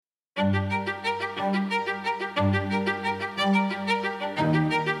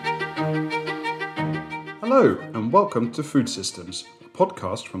Hello and welcome to Food Systems, a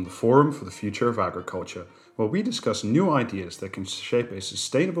podcast from the Forum for the Future of Agriculture, where we discuss new ideas that can shape a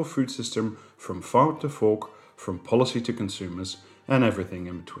sustainable food system from farm to fork, from policy to consumers, and everything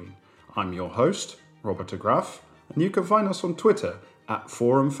in between. I'm your host, Robert de Graaf, and you can find us on Twitter at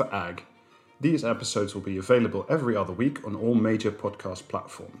Forum for Ag. These episodes will be available every other week on all major podcast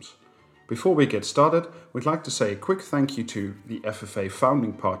platforms. Before we get started, we'd like to say a quick thank you to the FFA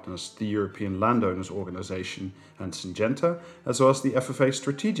founding partners, the European Landowners Organization and Syngenta, as well as the FFA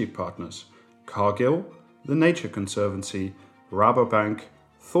strategic partners, Cargill, the Nature Conservancy, Rabobank,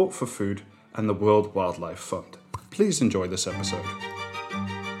 Thought for Food, and the World Wildlife Fund. Please enjoy this episode.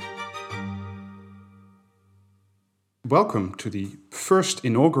 Welcome to the first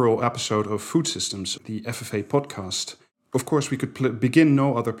inaugural episode of Food Systems, the FFA podcast. Of course, we could begin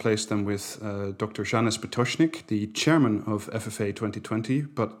no other place than with Dr. Janez Potočnik, the chairman of FFA 2020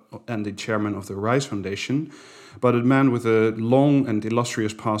 and the chairman of the RISE Foundation, but a man with a long and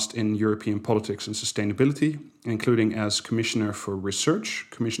illustrious past in European politics and sustainability, including as Commissioner for Research,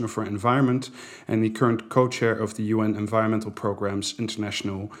 Commissioner for Environment, and the current co-chair of the UN Environmental Programme's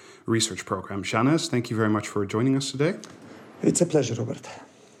International Research Programme. Janez, thank you very much for joining us today. It's a pleasure, Robert.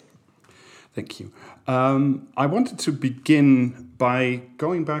 Thank you. I wanted to begin by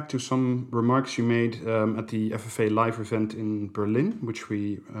going back to some remarks you made at the FFA Live event in Berlin, which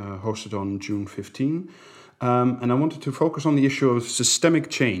we hosted on June 15. And I wanted to focus on the issue of systemic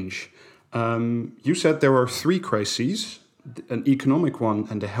change. You said there were three crises, an economic one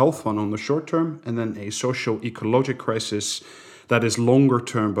and a health one on the short term, and then a social-ecologic crisis that is longer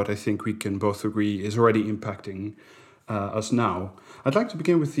term, but I think we can both agree is already impacting us now. I'd like to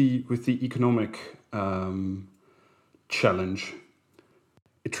begin with the economic challenge.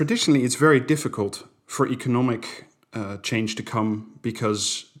 Traditionally, it's very difficult for economic change to come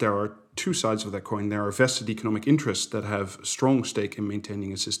because there are two sides of that coin. There are vested economic interests that have a strong stake in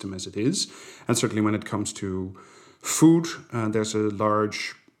maintaining a system as it is. And certainly when it comes to food, there's a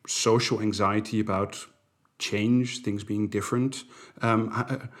large social anxiety about change, things being different.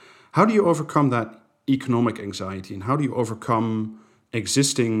 How do you overcome that economic anxiety, and how do you overcome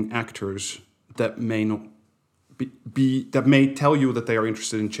existing actors that may not that may tell you that they are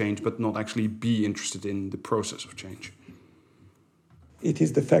interested in change but not actually be interested in the process of change? It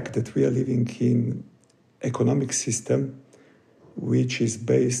is the fact that we are living in economic system which is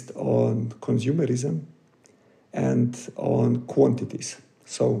based on consumerism and on quantities.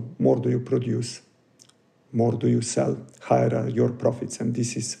 So more do you produce, more do you sell, higher are your profits, and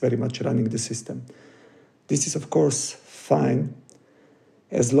this is very much running the system. This is, of course, fine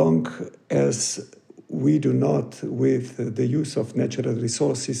as long as we do not, with the use of natural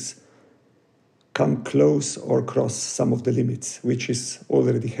resources, come close or cross some of the limits, which is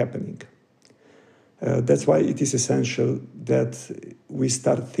already happening. That's why it is essential that we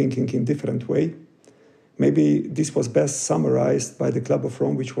start thinking in a different way. Maybe this was best summarized by the Club of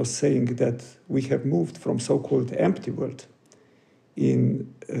Rome, which was saying that we have moved from so-called empty world,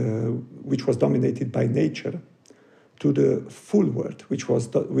 which was dominated by nature, to the full world,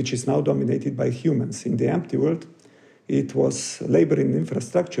 which is now dominated by humans. In the empty world, it was labor and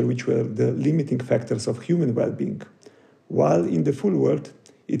infrastructure which were the limiting factors of human well-being, while in the full world,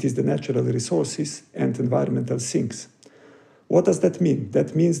 it is the natural resources and environmental things. What does that mean?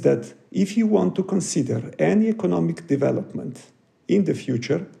 That means that if you want to consider any economic development in the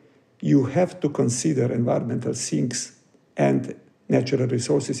future, you have to consider environmental things and natural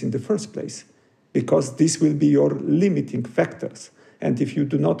resources in the first place, because this will be your limiting factors. And if you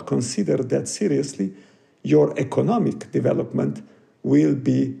do not consider that seriously, your economic development will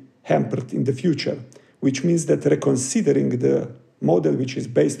be hampered in the future, which means that reconsidering the model which is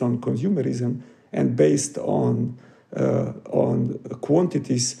based on consumerism and based on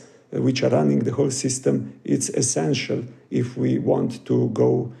quantities which are running the whole system, it's essential if we want to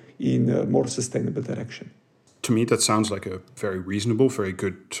go in a more sustainable direction. To me, that sounds like a very reasonable, very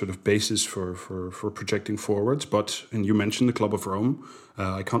good sort of basis for projecting forwards. And you mentioned the Club of Rome.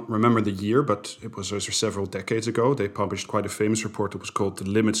 I can't remember the year, but it was several decades ago. They published quite a famous report that was called The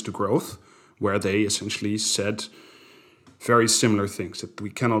Limits to Growth, where they essentially said very similar things, that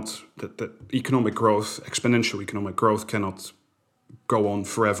that economic growth, exponential economic growth, cannot go on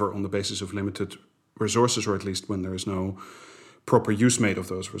forever on the basis of limited resources, or at least when there is no proper use made of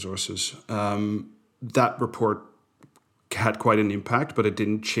those resources. That report had quite an impact, but it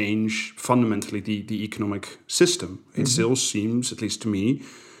didn't change fundamentally the economic system. It still seems, at least to me,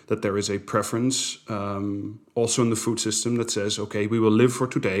 that there is a preference also in the food system that says, okay, we will live for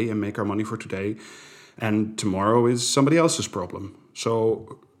today and make our money for today, and tomorrow is somebody else's problem.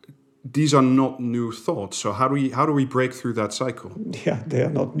 So these are not new thoughts. So how do we break through that cycle? Yeah, they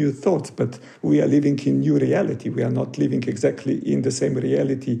are not new thoughts, but we are living in new reality. We are not living exactly in the same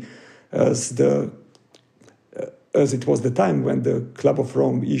reality as it was the time when the Club of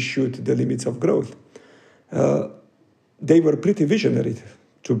Rome issued the limits of growth. They were pretty visionary,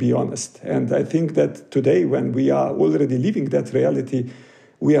 to be honest. And I think that today, when we are already living that reality,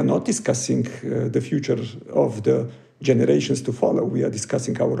 we are not discussing the future of the generations to follow. We are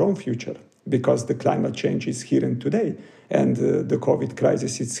discussing our own future, because the climate change is here and today, and the COVID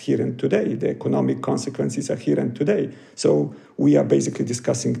crisis is here and today. The economic consequences are here and today. So we are basically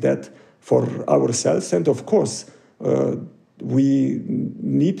discussing that for ourselves. And of course, we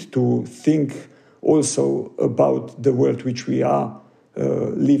need to think also about the world which we are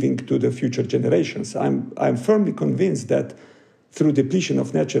leaving to the future generations. I'm firmly convinced that through depletion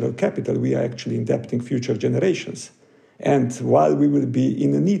of natural capital, we are actually indebting future generations. And while we will be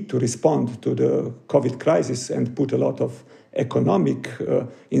in a need to respond to the COVID crisis and put a lot of economic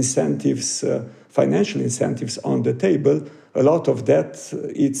incentives, financial incentives on the table, a lot of that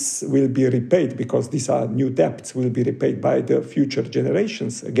will be repaid, because these are new debts, will be repaid by the future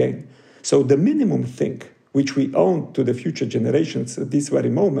generations again. So the minimum thing which we owe to the future generations at this very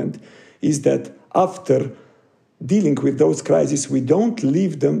moment is that after dealing with those crises, we don't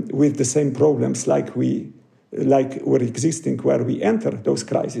leave them with the same problems like were existing where we enter those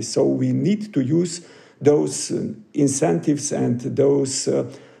crises. So we need to use those incentives and those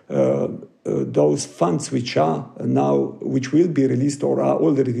funds which will be released or are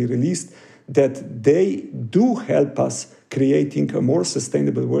already released, that they do help us creating a more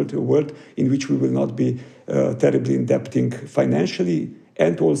sustainable world, a world in which we will not be terribly indebting financially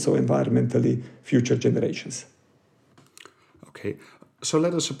and also environmentally future generations. Okay. So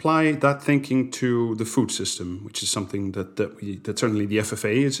let us apply that thinking to the food system, which is something that certainly the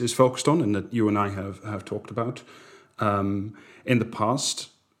FFA is focused on, and that you and I have talked about in the past.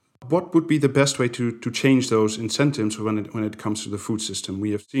 What would be the best way to change those incentives when it comes to the food system?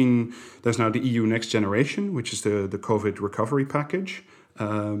 We have seen there's now the EU Next Generation, which is the COVID recovery package.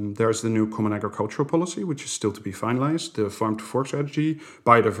 There's the new Common Agricultural Policy, which is still to be finalized, the Farm to Fork strategy,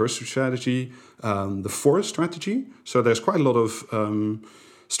 biodiversity strategy, the forest strategy. So there's quite a lot of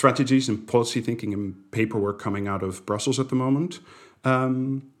strategies and policy thinking and paperwork coming out of Brussels at the moment.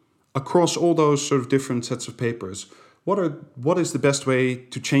 Across all those sort of different sets of papers, what is the best way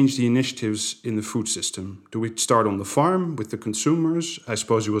to change the initiatives in the food system? Do we start on the farm with the consumers? I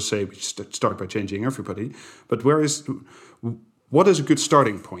suppose you will say we start by changing everybody. But what is a good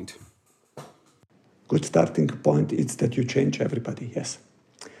starting point? Good starting point is that you change everybody, yes.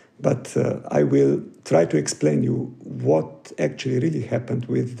 But I will try to explain you what actually really happened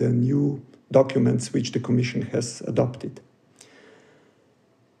with the new documents which the Commission has adopted.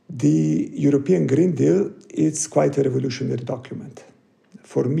 The European Green Deal is quite a revolutionary document.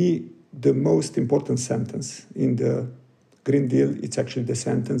 For me, the most important sentence in the Green Deal, it's actually the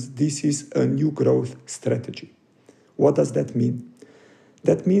sentence, "This is a new growth strategy." What does that mean?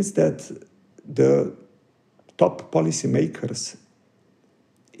 That means that the top policymakers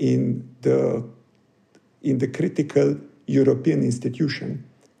in the critical European institution,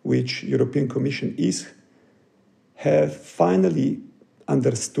 which European Commission is, have finally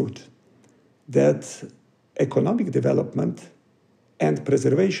understood that economic development and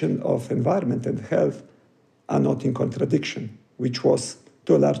preservation of environment and health are not in contradiction, which was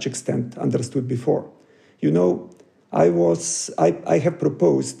to a large extent understood before. You know, I have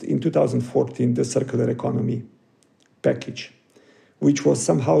proposed in 2014 the circular economy package, which was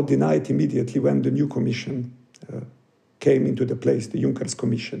somehow denied immediately when the new Commission came into the place, the Juncker's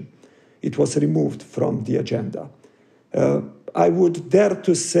Commission. It was removed from the agenda. I would dare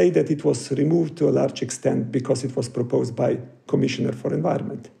to say that it was removed to a large extent because it was proposed by Commissioner for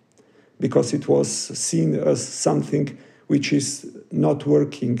Environment, because it was seen as something which is not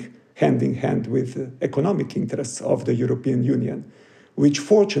working hand in hand with economic interests of the European Union, which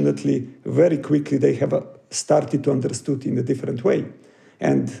fortunately very quickly they have started to understood in a different way.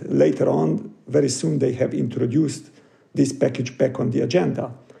 And later on, very soon they have introduced this package back on the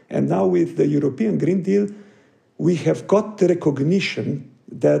agenda. And now with the European Green Deal, we have got the recognition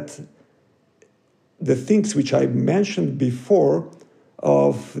that the things which I mentioned before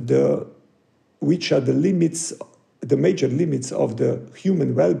which are the limits, the major limits of the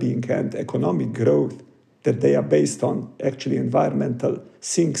human well-being and economic growth, that they are based on actually environmental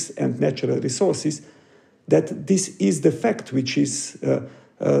sinks and natural resources, that this is the fact which is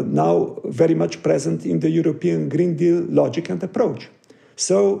now very much present in the European Green Deal logic and approach.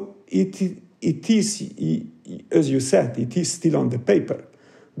 So it is, as you said, it is still on the paper,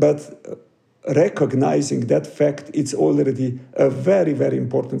 But recognizing that fact, it's already a very, very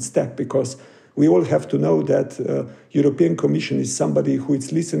important step, because we all have to know that European Commission is somebody who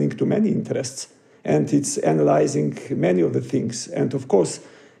is listening to many interests, and it's analyzing many of the things. And of course,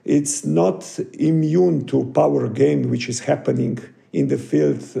 it's not immune to power game which is happening in the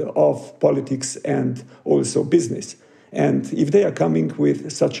field of politics and also business. And if they are coming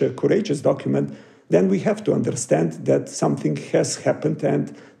with such a courageous document, then we have to understand that something has happened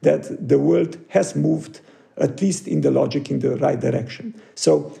and that the world has moved, at least in the logic, in the right direction.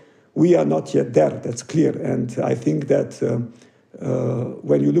 So we are not yet there, that's clear. And I think that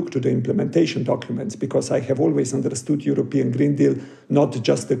when you look to the implementation documents, because I have always understood European Green Deal, not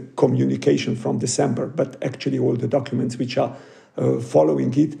just the communication from December, but actually all the documents which are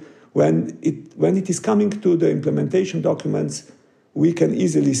following it, when it is coming to the implementation documents, we can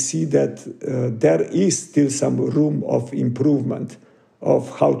easily see that there is still some room of improvement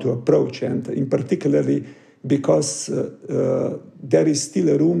of how to approach, and in particularly because there is still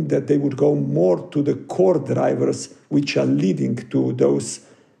a room that they would go more to the core drivers which are leading to those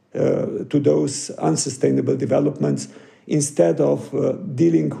unsustainable developments, instead of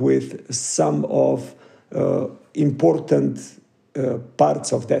dealing with some of important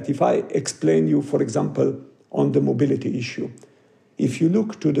parts of that. If I explain you, for example, on the mobility issue, if you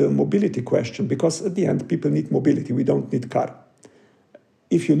look to the mobility question, because at the end people need mobility, we don't need car.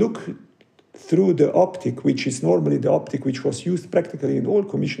 If you look through the optic, which is normally the optic which was used practically in all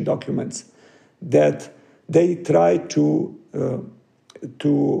Commission documents, that they try to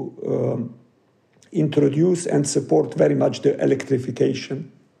introduce and support very much the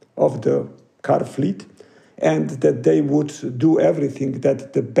electrification of the car fleet, and that they would do everything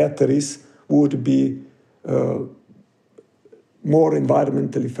that the batteries would be more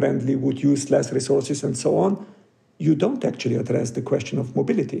environmentally friendly, would use less resources and so on. You don't actually address the question of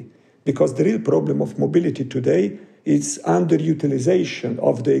mobility, because the real problem of mobility today is underutilization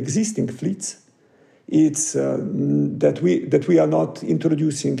of the existing fleets. It's that we are not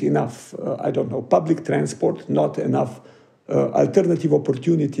introducing enough, public transport, not enough alternative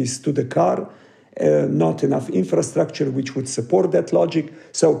opportunities to the car, not enough infrastructure which would support that logic.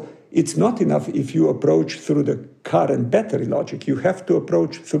 So it's not enough if you approach through the car and battery logic. You have to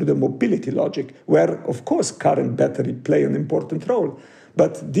approach through the mobility logic, where, of course, car and battery play an important role.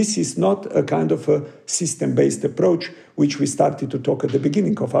 But this is not a kind of a system-based approach, which we started to talk at the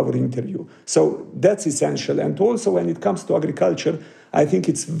beginning of our interview. So that's essential. And also when it comes to agriculture, I think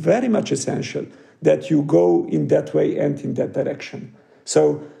it's very much essential that you go in that way and in that direction.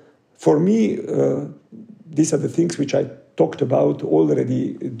 So for me, these are the things which I talked about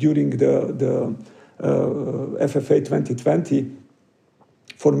already during the FFA 2020.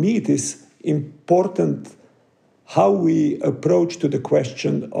 For me, it is important how we approach to the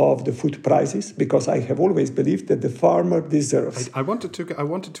question of the food prices, because I have always believed that the farmer deserves. I wanted to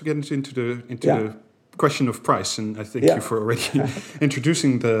get into the question of price, and I thank you for already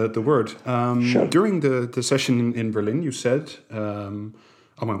introducing the word. Sure. During the session in Berlin, you said,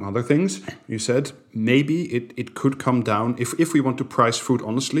 among other things, you said maybe it could come down, if we want to price food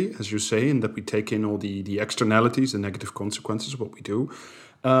honestly, as you say, and that we take in all the externalities, the negative consequences of what we do,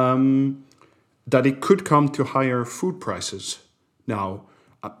 that it could come to higher food prices. Now,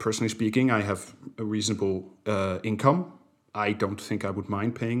 personally speaking, I have a reasonable income. I don't think I would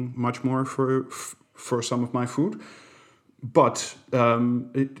mind paying much more for some of my food. But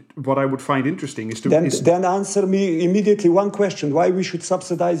what I would find interesting is to... Then answer me immediately one question. Why we should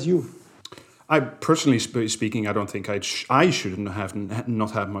subsidize you? I personally speaking, I don't think I should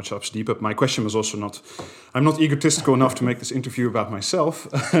not have much subsidy. But my question was also not... I'm not egotistical enough to make this interview about myself.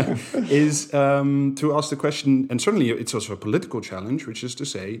 is to ask the question, and certainly it's also a political challenge, which is to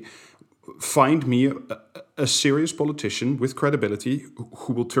say, find me a serious politician with credibility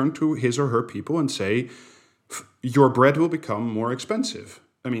who will turn to his or her people and say, your bread will become more expensive.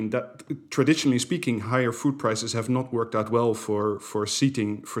 I mean, that traditionally speaking, higher food prices have not worked out well for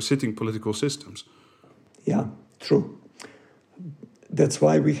sitting political systems. Yeah, true. That's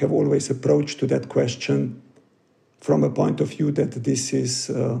why we have always approached to that question from a point of view that this is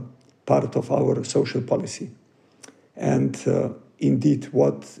part of our social policy. And indeed,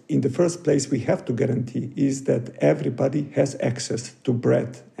 what in the first place we have to guarantee is that everybody has access to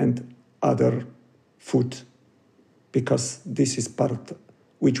bread and other food, because this is part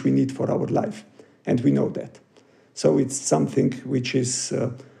which we need for our life, and we know that. So it's something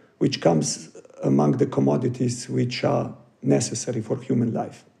which comes among the commodities which are necessary for human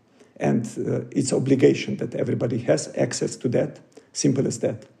life. And it's obligation that everybody has access to that, simple as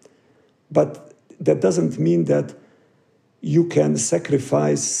that. But that doesn't mean that you can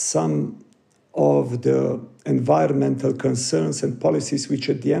sacrifice some of the environmental concerns and policies which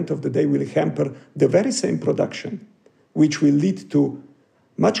at the end of the day will hamper the very same production, which will lead to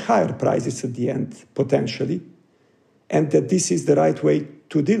much higher prices at the end, potentially, and that this is the right way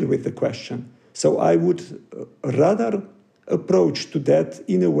to deal with the question. So I would rather approach to that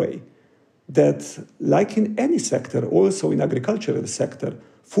in a way that, like in any sector, also in agricultural sector,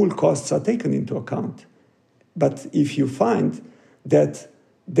 full costs are taken into account. But if you find that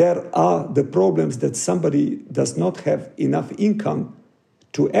there are the problems that somebody does not have enough income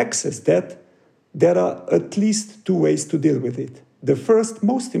to access that, there are at least two ways to deal with it. The first,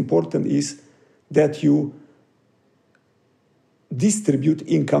 most important, is that you distribute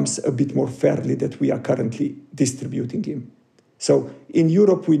incomes a bit more fairly than we are currently distributing them. So in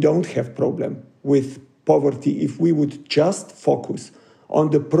Europe, we don't have problem with poverty if we would just focus on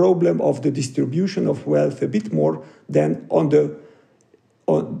the problem of the distribution of wealth a bit more than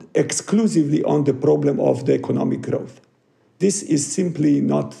exclusively on the problem of the economic growth. This is simply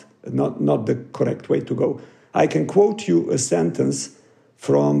not the correct way to go. I can quote you a sentence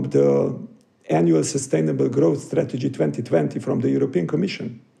from the Annual Sustainable Growth Strategy 2020 from the European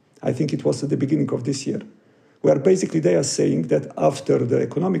Commission. I think it was at the beginning of this year, where basically they are saying that after the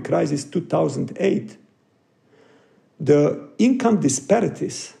economic crisis 2008, the income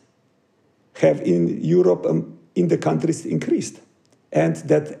disparities have in Europe, in the countries, increased, and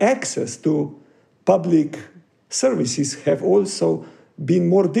that access to public services have also been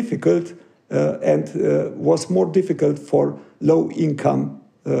more difficult and was more difficult for low-income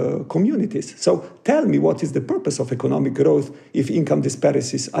communities. So tell me, what is the purpose of economic growth if income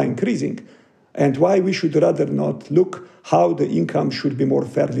disparities are increasing? And why we should rather not look how the income should be more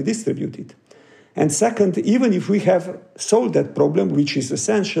fairly distributed? And second, even if we have solved that problem, which is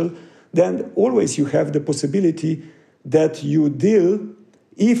essential, then always you have the possibility that you deal,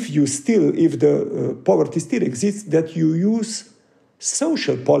 if the poverty still exists, that you use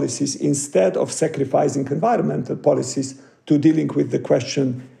social policies instead of sacrificing environmental policies to dealing with the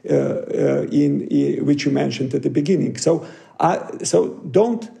question in which you mentioned at the beginning. So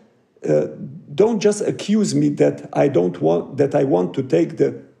don't just accuse me that I want to take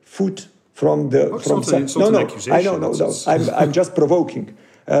the food from the I'm just provoking.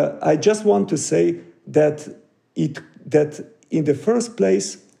 I just want to say that in the first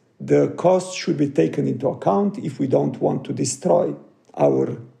place the cost should be taken into account if we don't want to destroy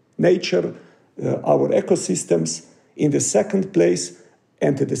our nature, our ecosystems. In the second place,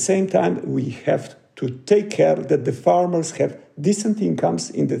 and at the same time, we have to take care that the farmers have decent incomes.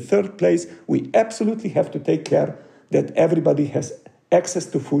 In the third place, we absolutely have to take care that everybody has access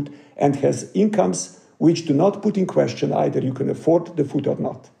to food and has incomes which do not put in question either you can afford the food or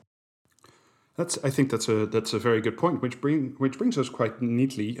not. I think that's a very good point, which brings us quite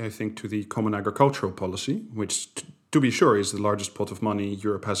neatly, I think, to the Common Agricultural Policy, which, to be sure, is the largest pot of money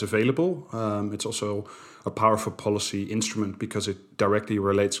Europe has available. It's also a powerful policy instrument because it directly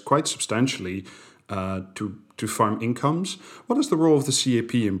relates quite substantially to farm incomes. What is the role of the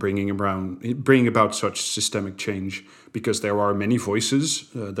CAP in bringing about such systemic change? Because there are many voices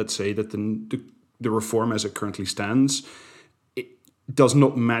that say that the reform as it currently stands does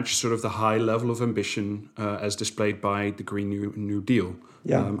not match sort of the high level of ambition as displayed by the Green New Deal.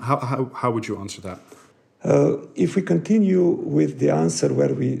 Yeah. How would you answer that? If we continue with the answer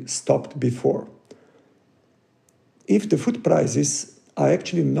where we stopped before, if the food prices are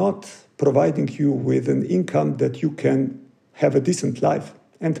actually not providing you with an income that you can have a decent life,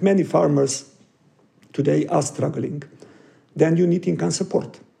 and many farmers today are struggling, then you need income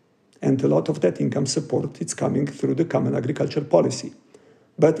support. And a lot of that income support is coming through the Common Agriculture Policy.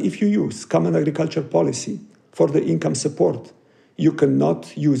 But if you use Common Agriculture Policy for the income support, you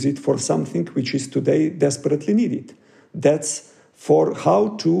cannot use it for something which is today desperately needed. That's for how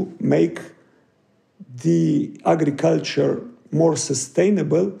to make the agriculture more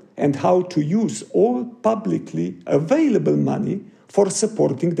sustainable and how to use all publicly available money for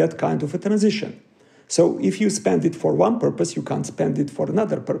supporting that kind of a transition. So if you spend it for one purpose, you can't spend it for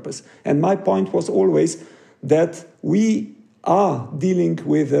another purpose. And my point was always that we are dealing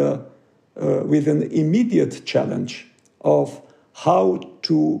with an immediate challenge of how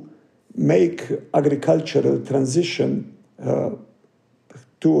to make agricultural transition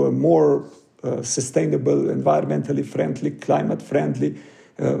to a more sustainable, environmentally friendly, climate-friendly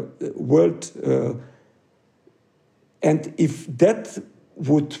world. And if that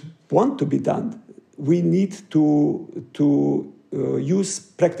would want to be done, we need to use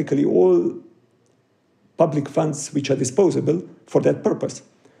practically all public funds which are disposable for that purpose.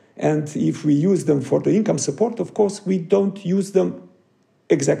 And if we use them for the income support, of course, we don't use them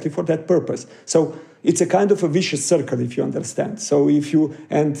exactly for that purpose. So it's a kind of a vicious circle, if you understand. So if you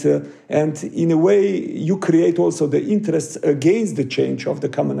and in a way you create also the interests against the change of the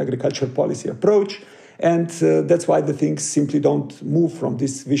common agricultural policy approach, and that's why the things simply don't move from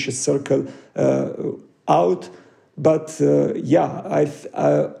this vicious circle out. But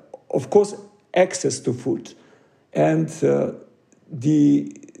of course, access to food and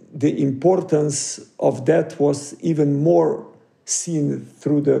the importance of that was even more seen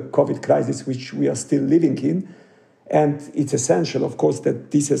through the COVID crisis, which we are still living in. And it's essential, of course,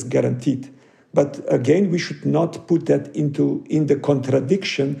 that this is guaranteed. But again, we should not put that in the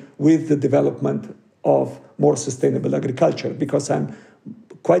contradiction with the development of more sustainable agriculture, because I'm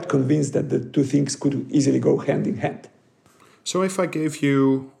quite convinced that the two things could easily go hand in hand. So if I gave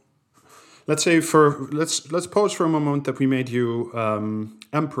you, let's pose for a moment that we made you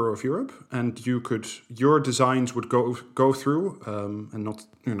Emperor of Europe, and your designs would go through, and not,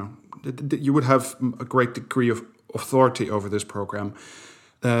 you would have a great degree of authority over this program.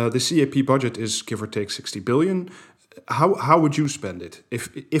 The CAP budget is give or take 60 billion. How would you spend it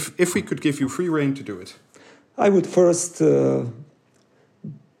if we could give you free rein to do it? I would first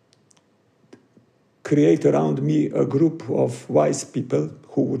create around me a group of wise people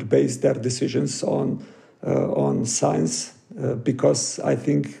who would base their decisions on science, because I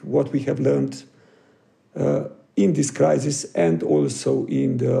think what we have learned in this crisis and also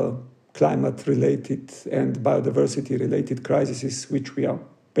in the climate-related and biodiversity-related crises, which we are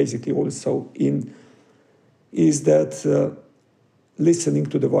basically also in, is that listening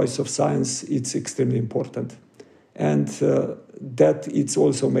to the voice of science is extremely important, and that it's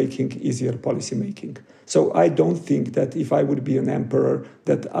also making easier policy making. So I don't think that if I would be an emperor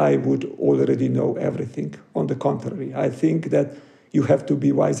that I would already know everything. On the contrary, I think that you have to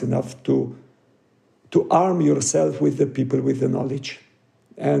be wise enough to arm yourself with the people with the knowledge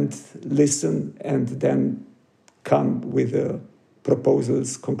and listen, and then come with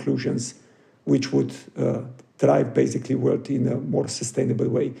proposals, conclusions, which would drive basically world in a more sustainable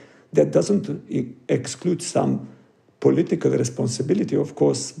way. That doesn't exclude some political responsibility, of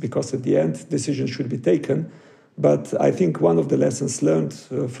course, because at the end decisions should be taken. But I think one of the lessons learned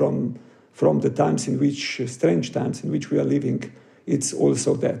from the times in which, strange times in which we are living, it's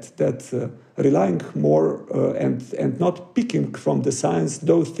also that relying more and not picking from the science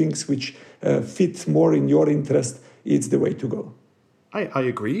those things which fit more in your interest, is the way to go. I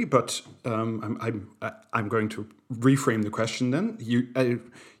agree, but I'm going to reframe the question. Then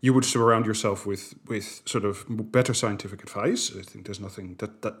you would surround yourself with sort of better scientific advice. I think there's nothing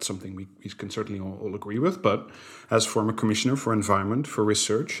that's something we can certainly all agree with. But as former commissioner for environment, for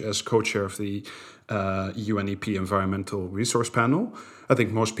research, as co-chair of the UNEP Environmental Resource Panel, I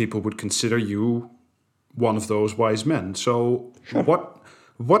think most people would consider you one of those wise men. So sure.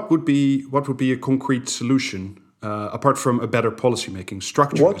 What would be a concrete solution? Apart from a better policy-making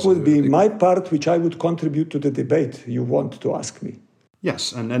structure. What would be my part which I would contribute to the debate you want to ask me?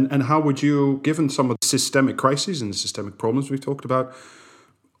 Yes, and how would you, given some of the systemic crises and the systemic problems we've talked about,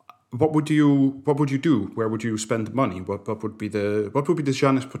 what would you do? Where would you spend money? What would be the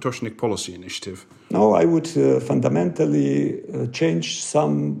Janez Potočnik policy initiative? No, I would fundamentally change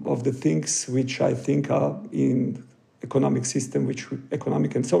some of the things which I think are in economic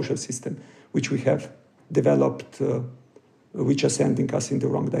and social system, which we have developed, which are sending us in the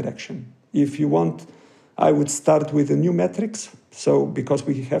wrong direction. If you want, I would start with the new metrics. So, because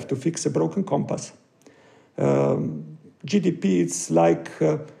we have to fix a broken compass. GDP, it's like,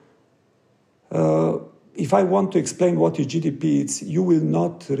 if I want to explain what is GDP, you will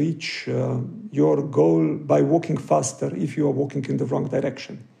not reach your goal by walking faster if you are walking in the wrong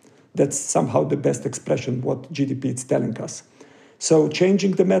direction. That's somehow the best expression what GDP is telling us. So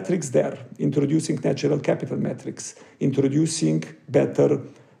changing the metrics there, introducing natural capital metrics, introducing better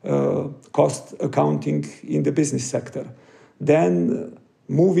cost accounting in the business sector, then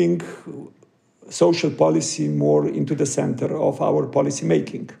moving social policy more into the center of our policy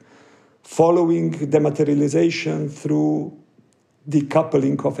making, following dematerialization through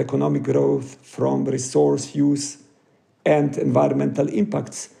decoupling of economic growth from resource use and environmental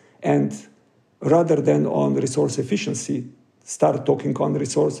impacts, and rather than on resource efficiency, start talking on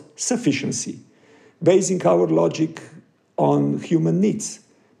resource sufficiency, basing our logic on human needs,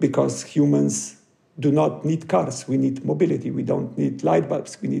 because humans do not need cars, we need mobility, we don't need light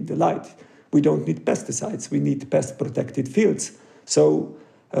bulbs, we need the light, we don't need pesticides, we need pest-protected fields. So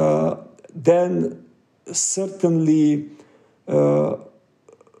then certainly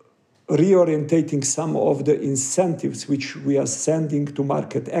reorientating some of the incentives which we are sending to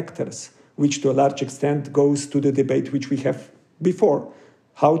market actors, which to a large extent goes to the debate which we have before.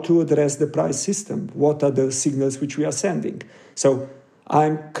 How to address the price system? What are the signals which we are sending? So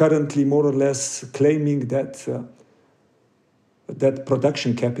I'm currently more or less claiming that that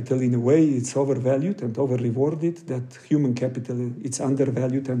production capital, in a way, it's overvalued and over-rewarded, that human capital, it's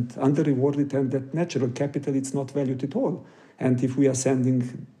undervalued and under-rewarded, and that natural capital, it's not valued at all. And if we are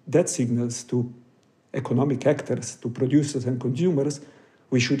sending that signals to economic actors, to producers and consumers,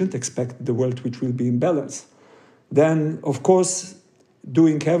 we shouldn't expect the world which will be in balance. Then, of course,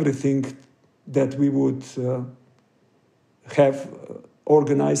 doing everything that we would have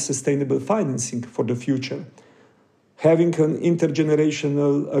organized sustainable financing for the future, having an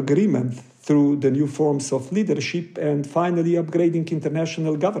intergenerational agreement through the new forms of leadership, and finally upgrading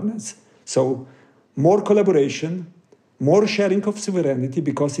international governance. So more collaboration, more sharing of sovereignty,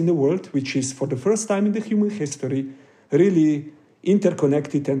 because in a world which is for the first time in the human history really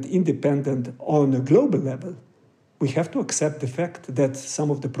interconnected and independent on a global level, we have to accept the fact that some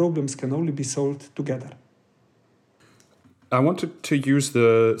of the problems can only be solved together. I wanted to use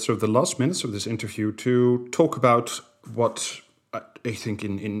the last minutes of this interview to talk about what I think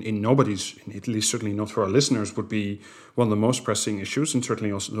in nobody's, in Italy, certainly not for our listeners, would be one of the most pressing issues, and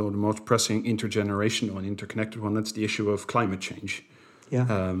certainly also the most pressing intergenerational and interconnected one. That's the issue of climate change.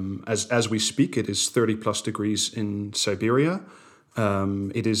 Yeah. As we speak, it is 30 plus degrees in Siberia.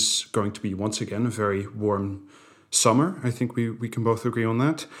 It is going to be once again a very warm summer. I think we can both agree on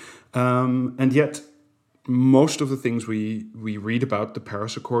that. And yet, most of the things we read about the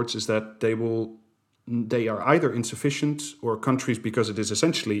Paris Accords is that they are either insufficient, or countries, because it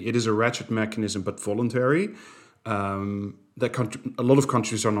is a ratchet mechanism but voluntary. A lot of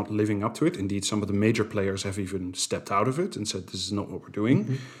countries are not living up to it. Indeed, some of the major players have even stepped out of it and said this is not what we're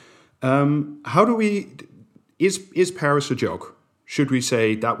doing. Mm-hmm. Is Paris a joke? Should we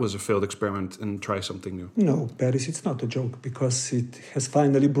say that was a failed experiment and try something new? No, Paris, it's not a joke, because it has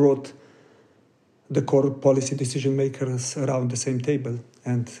finally brought the core policy decision makers around the same table,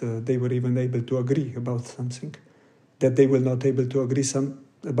 and they were even able to agree about something. That they were not able to agree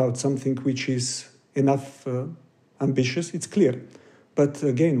about something which is enough ambitious, it's clear. But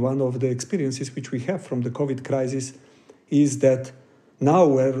again, one of the experiences which we have from the COVID crisis is that now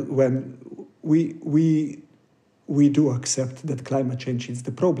when we do accept that climate change is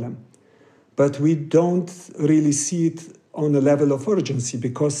the problem, but we don't really see it on a level of urgency,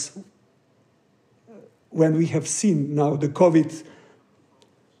 because when we have seen now the COVID,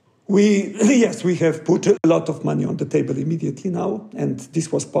 we have put a lot of money on the table immediately now, and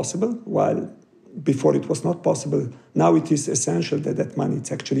this was possible, while before it was not possible. Now it is essential that that money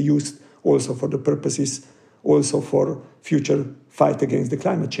is actually used also for the purposes, also for future fight against the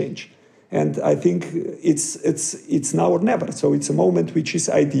climate change. And I think it's now or never. So it's a moment which is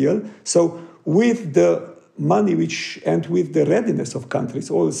ideal. So with the money and with the readiness of countries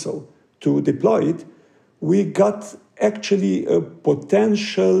also to deploy it, we got actually a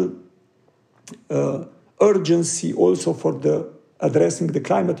potential urgency also for addressing the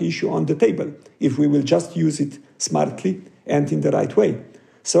climate issue on the table, if we will just use it smartly and in the right way.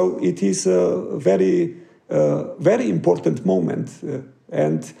 So it is a very, very important moment.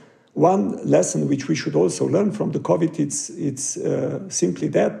 And one lesson which we should also learn from the COVID, it's simply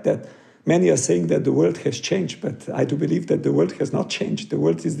that many are saying that the world has changed, but I do believe that the world has not changed. The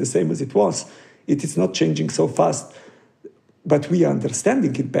world is the same as it was. It is not changing so fast, but we are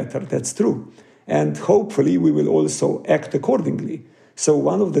understanding it better, that's true. And hopefully we will also act accordingly. So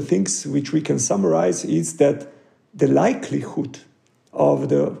one of the things which we can summarize is that the likelihood of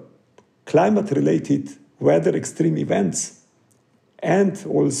the climate-related weather extreme events and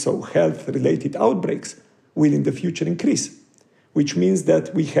also health-related outbreaks will in the future increase, which means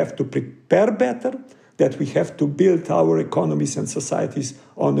that we have to prepare better, that we have to build our economies and societies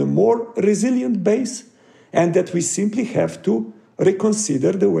on a more resilient base, and that we simply have to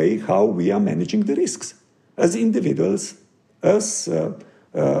reconsider the way how we are managing the risks as individuals, as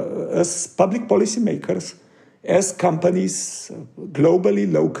public policy makers, as companies, globally,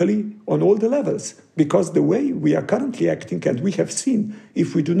 locally, on all the levels. Because the way we are currently acting, and we have seen,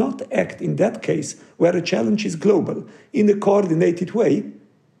 if we do not act in that case, where a challenge is global, in a coordinated way,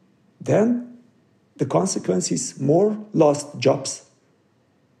 then the consequence is more lost jobs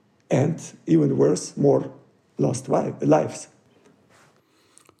and, even worse, more lost lives.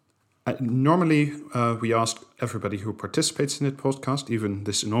 Normally, we ask everybody who participates in the podcast, even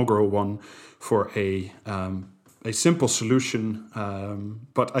this inaugural one, for a simple solution.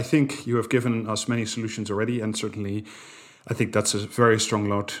 But I think you have given us many solutions already, and certainly I think that's a very strong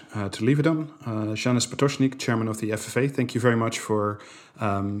note to leave it on. Janis Potočnik, Chairman of the FFA, thank you very much for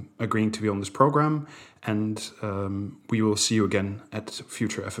agreeing to be on this program, and we will see you again at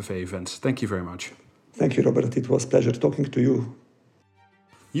future FFA events. Thank you very much. Thank you, Robert. It was a pleasure talking to you.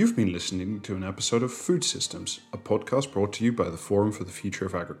 You've been listening to an episode of Food Systems, a podcast brought to you by the Forum for the Future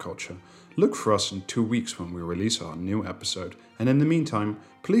of Agriculture. Look for us in 2 weeks when we release our new episode. And in the meantime,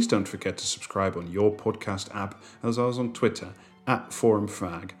 please don't forget to subscribe on your podcast app as well as on Twitter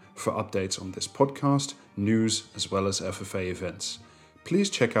 @ForumFag for updates on this podcast, news, as well as FFA events. Please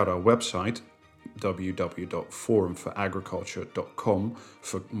check out our website www.forumforagriculture.com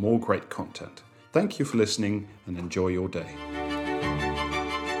for more great content. Thank you for listening and enjoy your day.